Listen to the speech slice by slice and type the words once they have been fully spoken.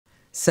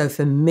So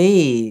for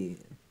me,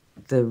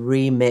 the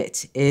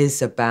remit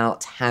is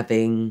about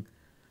having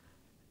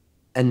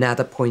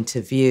another point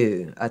of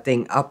view. I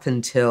think up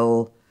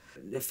until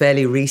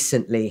fairly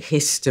recently,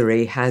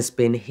 history has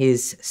been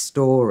his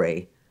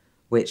story,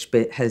 which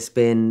has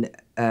been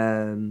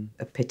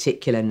a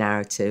particular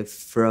narrative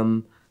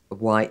from a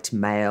white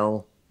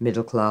male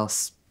middle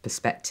class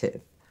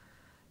perspective.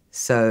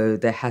 So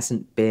there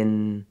hasn't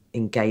been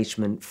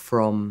engagement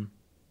from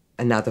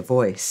another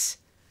voice.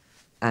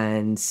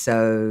 And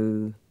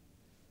so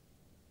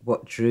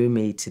what drew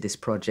me to this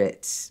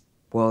project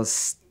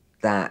was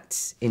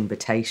that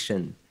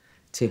invitation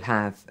to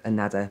have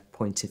another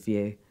point of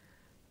view.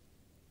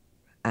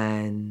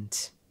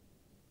 And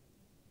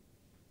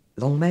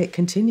long may it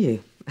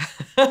continue.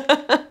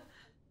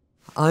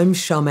 I'm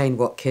Charmaine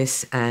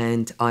Watkiss,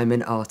 and I'm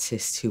an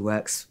artist who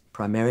works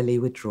primarily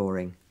with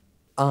drawing.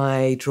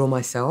 I draw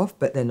myself,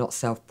 but they're not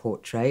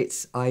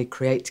self-portraits. I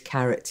create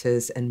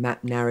characters and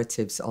map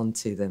narratives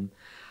onto them.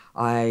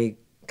 I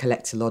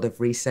collect a lot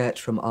of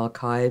research from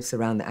archives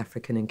around the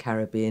African and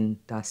Caribbean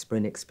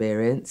diasporan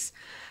experience.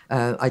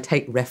 I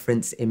take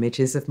reference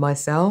images of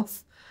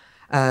myself.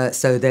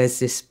 So there's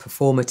this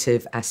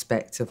performative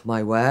aspect of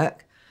my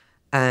work.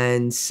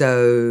 And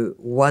so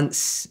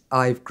once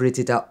I've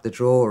gridded up the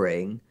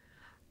drawing,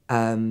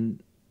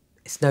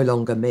 it's no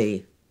longer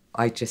me.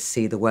 I just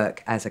see the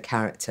work as a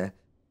character.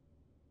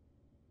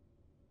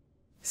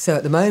 So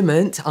at the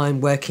moment, I'm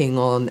working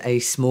on a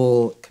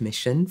small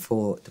commission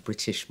for the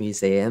British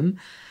Museum,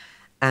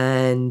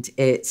 and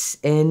it's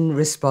in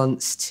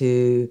response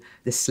to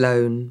the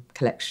Sloane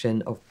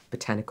collection of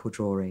botanical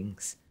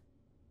drawings.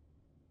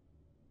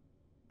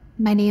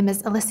 My name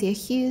is Alicia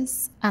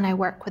Hughes, and I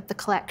work with the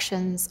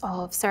collections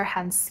of Sir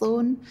Hans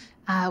Sloane,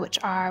 which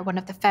are one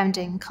of the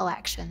founding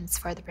collections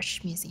for the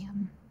British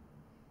Museum.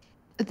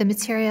 The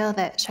material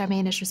that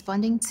Charmaine is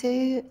responding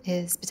to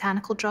is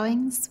botanical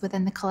drawings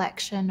within the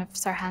collection of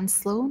Sir Hans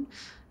Sloane,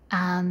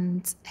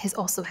 and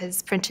also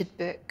his printed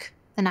book,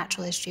 The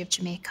Natural History of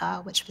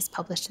Jamaica, which was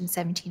published in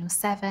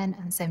 1707 and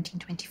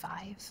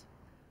 1725.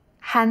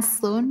 Hans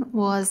Sloane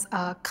was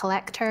a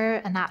collector,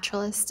 a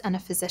naturalist, and a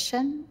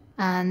physician,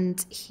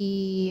 and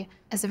he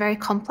is a very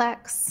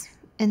complex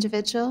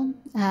individual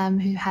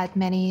who had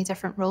many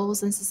different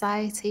roles in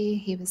society.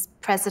 He was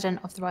president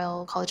of the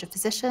Royal College of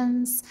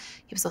Physicians.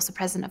 He was also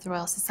president of the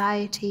Royal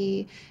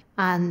Society,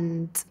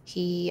 and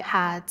he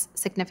had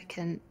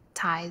significant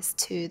ties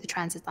to the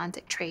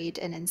transatlantic trade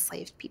in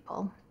enslaved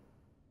people.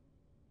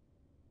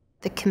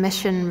 The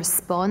commission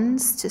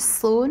responds to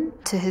Sloane,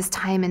 to his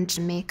time in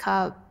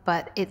Jamaica,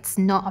 but it's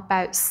not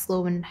about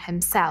Sloane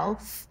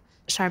himself.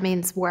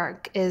 Charmaine's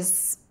work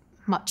is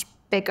much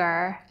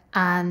bigger,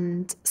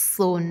 and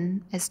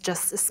Sloane is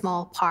just a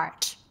small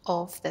part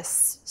of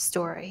this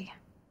story.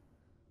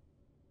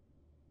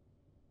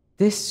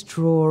 This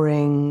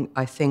drawing,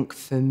 I think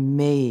for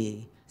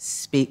me,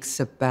 speaks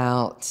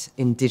about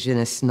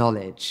indigenous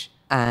knowledge,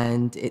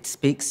 and it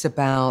speaks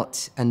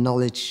about a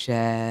knowledge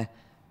share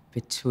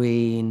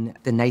between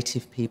the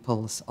native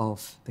peoples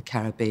of the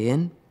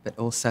Caribbean, but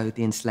also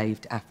the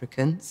enslaved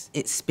Africans.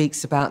 It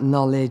speaks about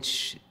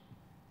knowledge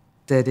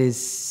that is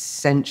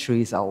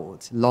centuries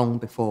old, long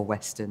before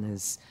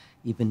Westerners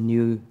even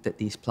knew that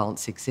these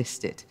plants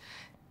existed.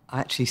 I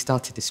actually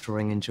started this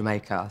drawing in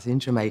Jamaica. I was in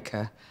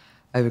Jamaica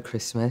over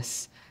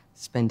Christmas,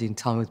 spending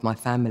time with my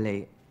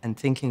family and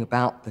thinking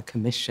about the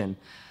commission.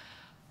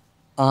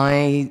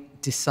 I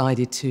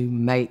decided to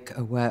make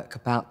a work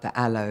about the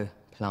aloe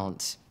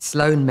plant.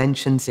 Sloane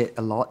mentions it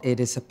a lot. It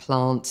is a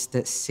plant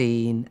that's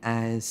seen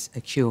as a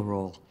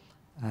cure-all.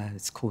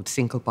 It's called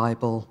Single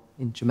Bible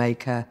in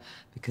Jamaica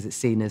because it's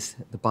seen as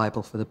the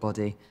Bible for the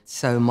body.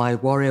 So my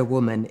warrior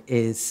woman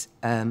is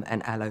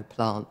an aloe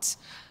plant,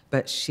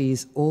 but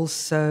she's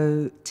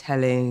also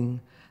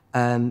telling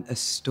a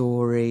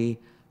story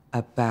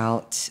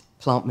about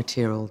plant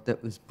material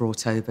that was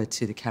brought over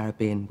to the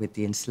Caribbean with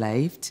the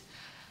enslaved.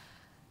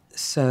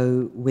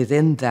 So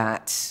within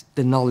that,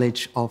 the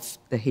knowledge of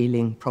the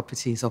healing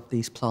properties of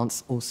these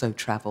plants also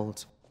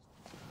travelled.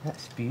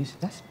 That's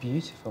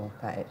beautiful,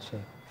 that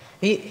actually.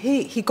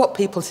 He got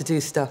people to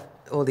do stuff,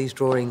 all these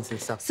drawings and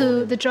stuff.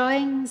 So the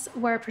drawings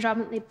were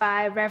predominantly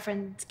by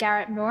Reverend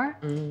Garrett Moore.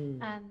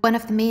 One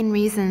of the main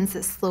reasons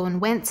that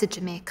Sloane went to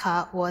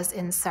Jamaica was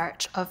in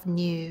search of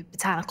new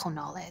botanical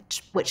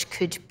knowledge, which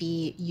could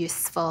be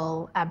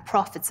useful and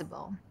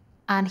profitable.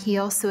 And he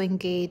also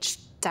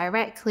engaged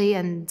directly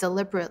and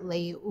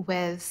deliberately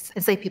with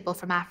enslaved people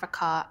from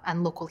Africa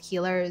and local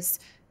healers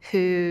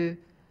who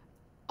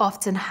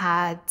often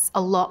had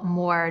a lot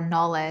more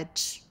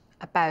knowledge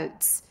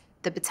about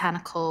the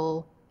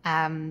botanical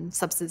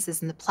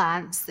substances in the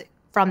plants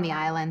from the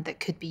island that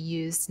could be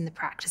used in the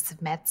practice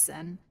of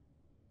medicine.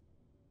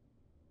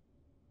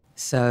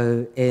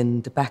 So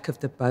in the back of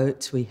the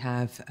boat, we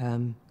have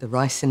the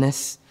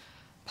ricinus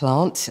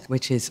plant,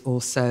 which is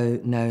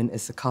also known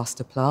as the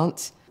castor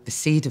plant. The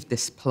seed of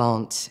this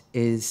plant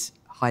is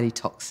highly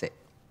toxic.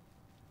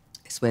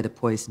 It's where the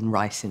poison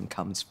ricin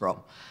comes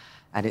from.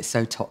 And it's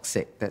so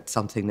toxic that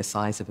something the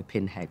size of a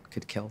pinhead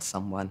could kill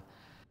someone.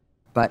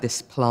 But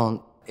this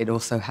plant, it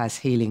also has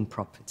healing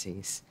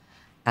properties.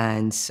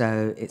 And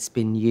so it's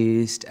been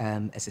used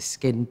as a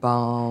skin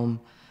balm,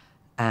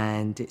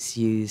 and it's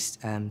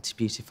used to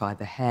beautify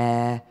the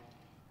hair,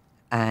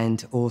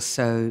 and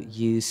also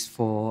used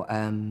for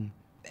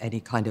any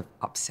kind of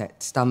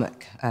upset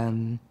stomach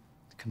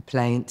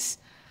complaints.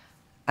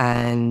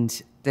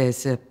 And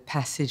there's a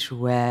passage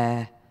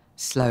where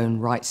Sloane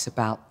writes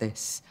about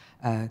this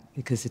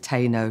because the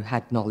Taino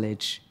had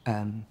knowledge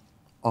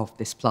of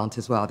this plant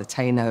as well. The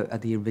Taino are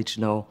the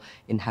original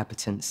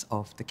inhabitants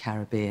of the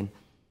Caribbean.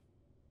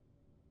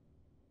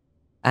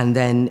 And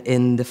then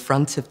in the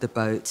front of the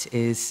boat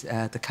is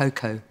the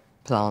cocoa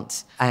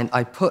plant. And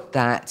I put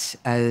that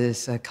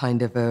as a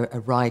kind of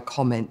a wry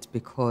comment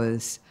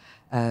because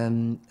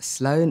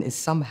Sloane is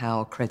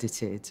somehow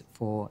credited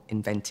for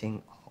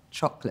inventing a hot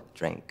chocolate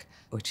drink,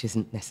 which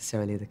isn't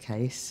necessarily the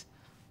case.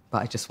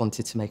 But I just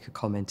wanted to make a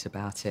comment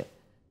about it.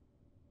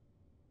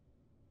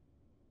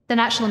 The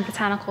natural and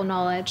botanical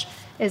knowledge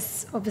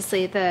is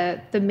obviously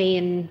the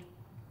main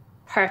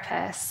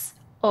purpose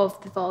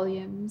of the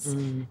volumes,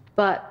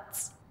 but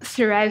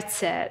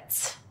throughout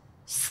it,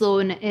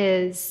 Sloane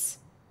is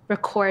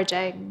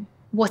recording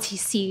what he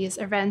sees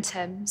around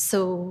him,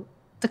 so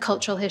the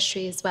cultural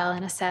history as well,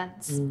 in a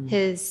sense,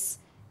 his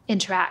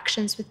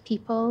interactions with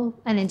people,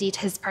 and indeed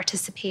his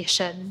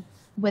participation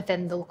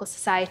within the local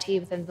society,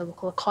 within the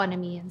local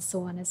economy, and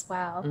so on as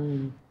well.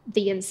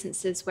 The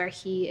instances where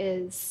he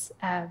is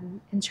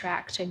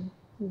interacting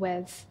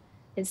with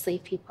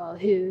enslaved people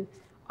who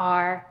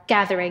are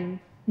gathering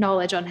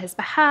knowledge on his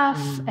behalf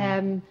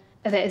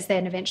that is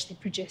then eventually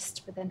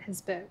produced within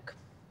his book.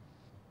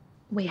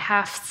 We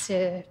have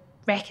to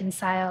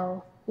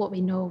reconcile what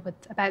we know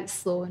about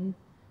Sloane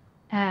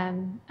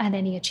and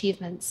any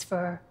achievements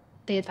for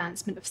the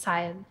advancement of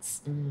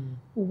science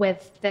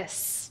with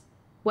this,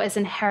 what is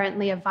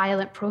inherently a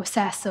violent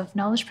process of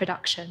knowledge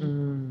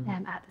production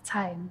at the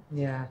time.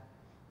 Yeah.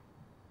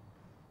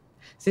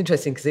 It's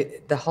interesting because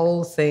the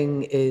whole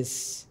thing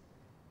is,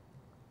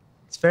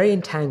 it's very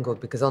entangled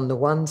because on the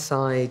one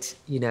side,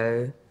 you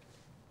know,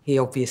 he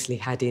obviously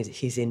had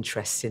his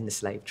interests in the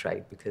slave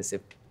trade because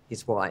of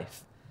his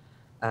wife,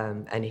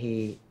 and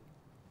he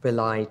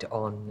relied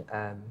on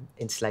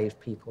enslaved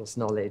people's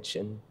knowledge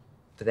and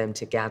for them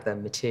to gather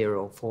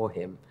material for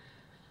him.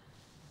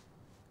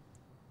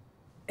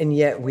 And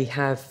yet we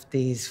have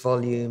these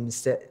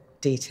volumes that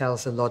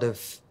details a lot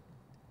of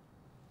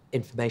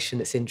information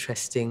that's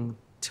interesting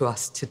to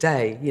us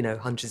today, you know,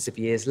 hundreds of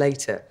years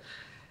later.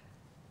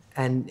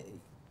 And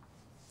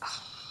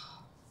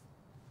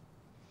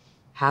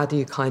how do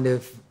you kind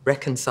of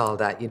reconcile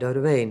that, you know what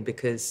I mean?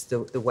 Because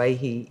the way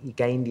he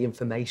gained the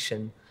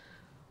information,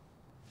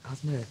 I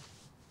don't know.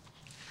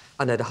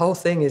 I know the whole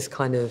thing is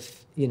kind of,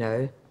 you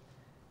know,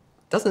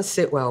 doesn't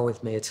sit well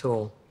with me at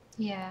all.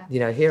 Yeah. You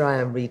know, here I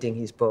am reading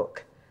his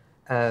book.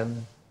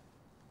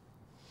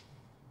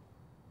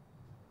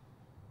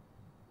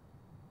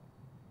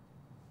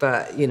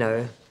 But, you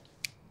know,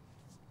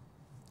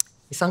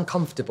 it's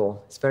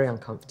uncomfortable. It's very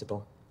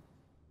uncomfortable.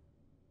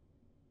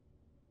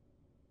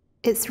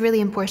 It's really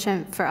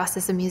important for us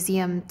as a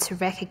museum to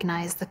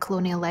recognise the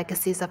colonial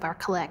legacies of our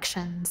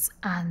collections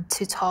and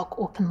to talk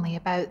openly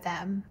about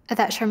them.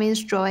 That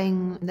Charmaine's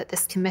drawing that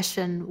this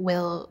commission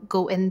will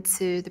go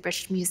into the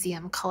British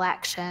Museum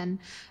collection,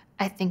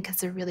 I think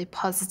is a really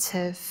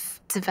positive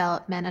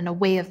development and a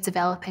way of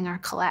developing our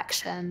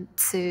collection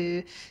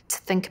to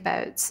think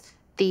about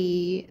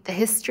the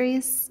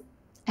histories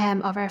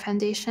of our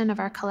foundation, of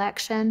our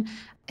collection.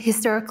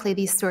 Historically,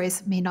 these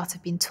stories may not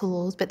have been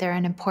told, but they're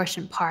an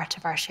important part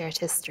of our shared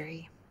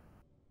history.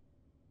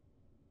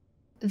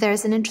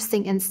 There's an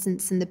interesting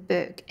instance in the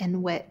book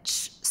in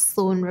which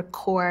Sloane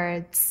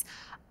records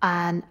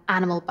an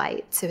animal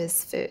bite to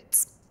his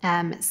foot,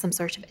 some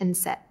sort of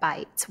insect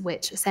bite,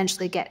 which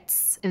essentially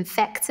gets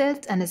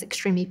infected and is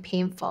extremely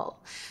painful.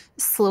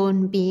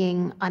 Sloane,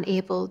 being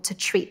unable to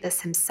treat this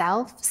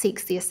himself,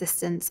 seeks the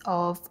assistance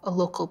of a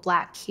local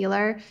black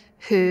healer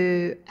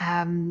who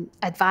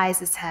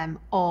advises him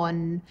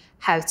on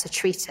how to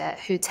treat it,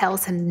 who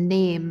tells him the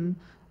name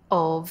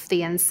of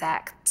the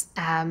insect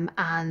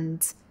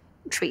and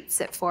treats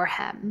it for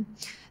him.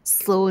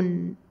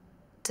 Sloane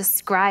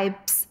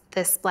describes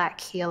this black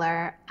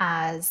healer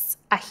as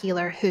a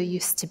healer who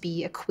used to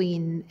be a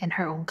queen in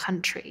her own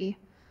country.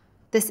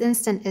 This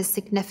incident is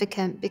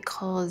significant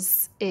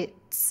because it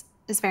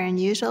is very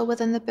unusual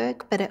within the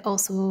book, but it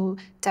also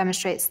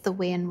demonstrates the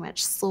way in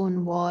which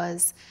Sloane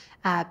was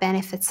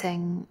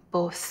benefiting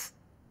both,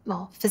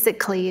 well,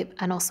 physically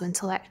and also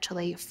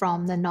intellectually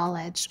from the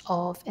knowledge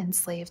of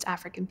enslaved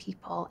African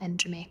people in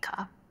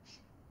Jamaica.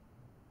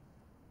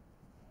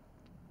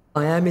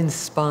 I am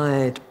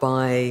inspired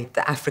by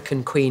the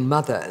African Queen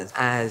Mother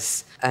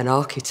as an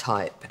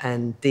archetype,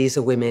 and these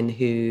are women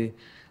who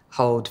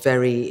hold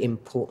very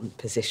important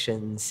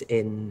positions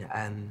in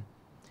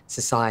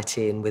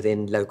society and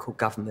within local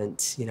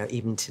government, you know,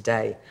 even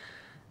today.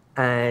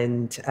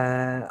 And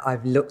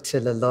I've looked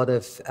at a lot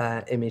of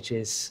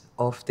images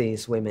of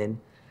these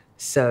women.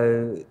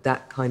 So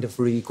that kind of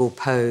regal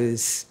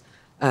pose,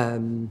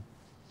 in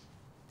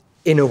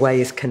a way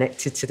is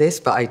connected to this,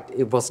 but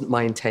it wasn't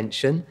my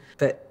intention.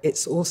 But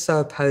it's also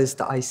a pose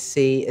that I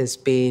see as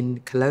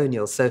being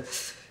colonial. So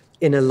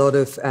in a lot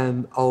of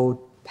old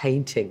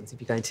paintings,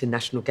 if you go into the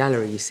National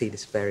Gallery, you see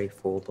this very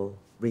formal,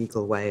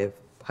 regal way of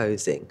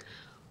posing.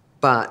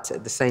 But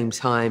at the same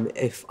time,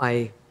 if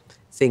I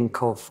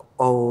think of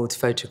old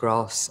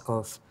photographs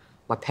of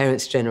my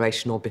parents'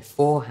 generation or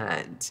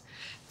beforehand,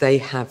 they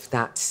have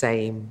that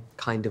same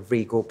kind of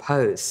regal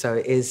pose. So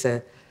it is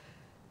a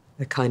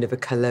kind of a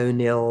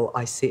colonial,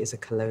 I see it as a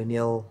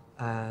colonial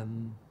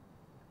kind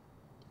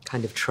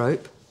of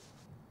trope.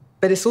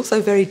 But it's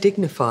also very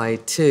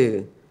dignified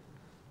too.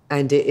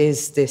 And it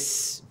is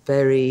this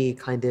very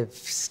kind of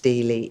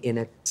steely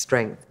inner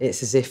strength.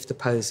 It's as if the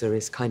poser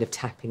is kind of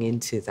tapping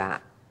into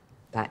that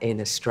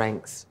inner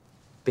strength.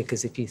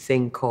 Because if you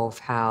think of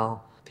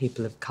how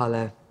people of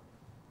colour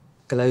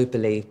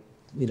globally,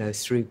 you know,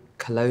 through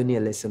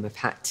colonialism have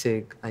had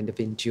to kind of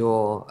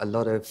endure a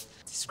lot of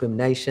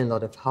discrimination, a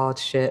lot of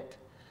hardship.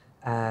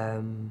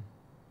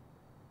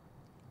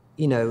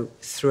 You know,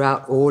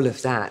 throughout all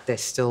of that, they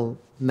still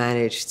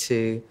managed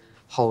to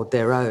hold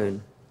their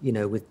own, you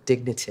know, with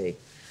dignity.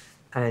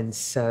 And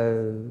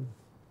so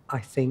I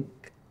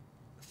think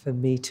for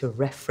me to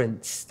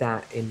reference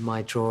that in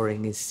my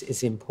drawing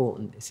is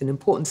important. It's an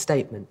important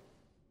statement.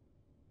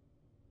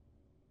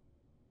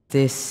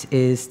 This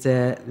is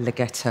the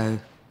legato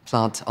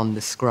plant on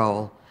the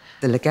scroll.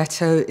 The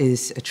legato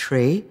is a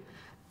tree,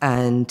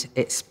 and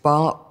its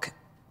bark,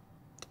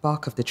 the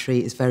bark of the tree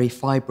is very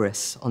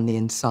fibrous on the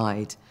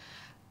inside.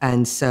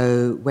 And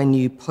so when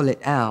you pull it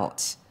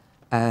out,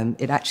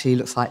 it actually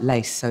looks like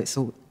lace, so it's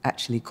all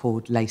actually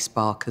called lace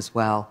bark as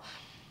well.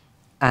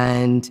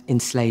 And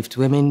enslaved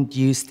women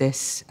use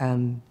this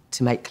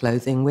to make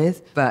clothing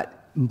with.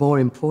 But more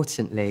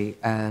importantly,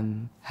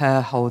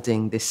 her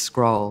holding this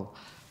scroll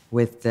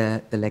with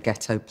the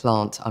legato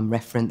plant, I'm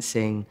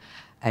referencing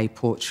a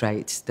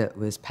portrait that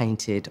was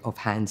painted of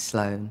Hans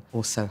Sloane,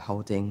 also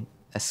holding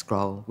a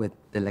scroll with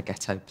the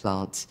legato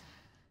plant.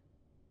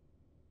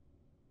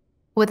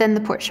 Within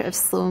the portrait of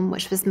Sloane,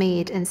 which was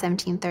made in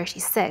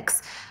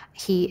 1736,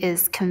 he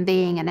is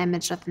conveying an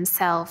image of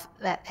himself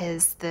that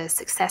is the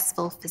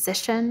successful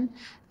physician,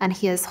 and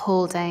he is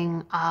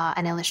holding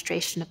an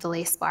illustration of the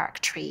lacebark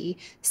tree,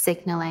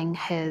 signalling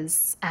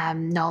his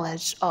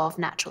knowledge of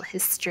natural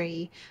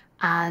history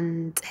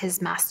and his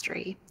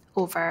mastery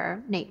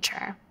over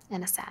nature,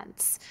 in a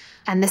sense.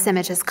 And this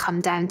image has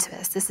come down to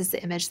us. This is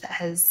the image that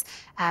has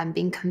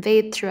been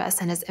conveyed through us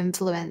and has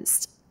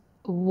influenced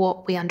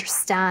what we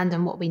understand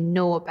and what we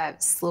know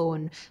about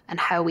Sloane and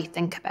how we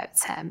think about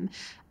him.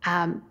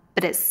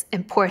 But it's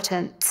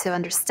important to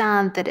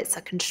understand that it's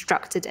a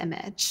constructed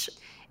image.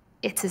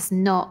 It is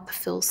not the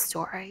full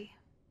story.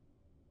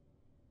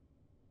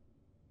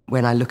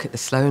 When I look at the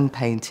Sloane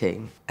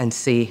painting and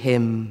see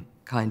him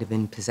kind of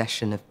in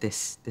possession of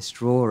this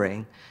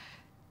drawing,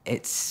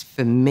 it's,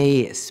 for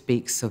me, it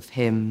speaks of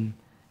him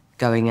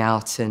going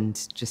out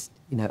and just,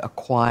 you know,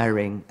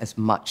 acquiring as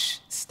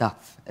much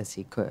stuff as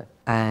he could.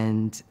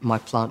 And my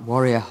plant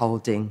warrior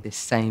holding this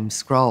same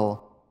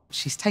scroll,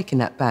 she's taking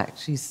that back.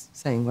 She's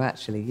saying, well,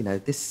 actually, you know,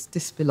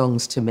 this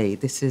belongs to me.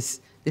 This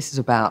is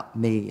about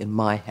me and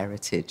my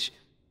heritage.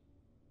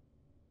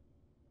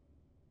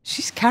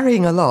 She's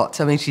carrying a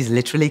lot. I mean, she's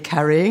literally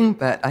carrying,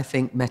 but I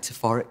think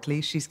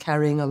metaphorically she's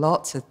carrying a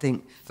lot. I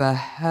think for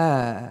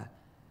her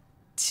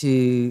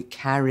to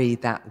carry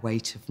that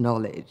weight of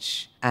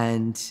knowledge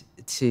and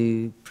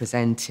to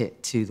present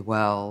it to the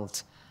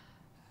world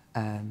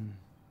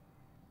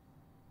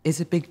is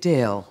a big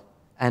deal.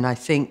 And I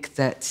think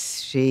that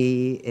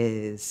she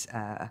is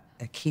a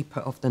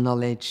keeper of the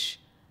knowledge,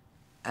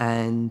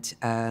 and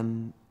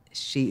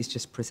she is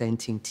just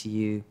presenting to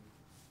you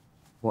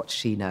what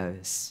she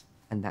knows.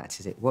 And that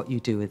is it. What you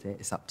do with it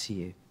is up to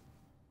you.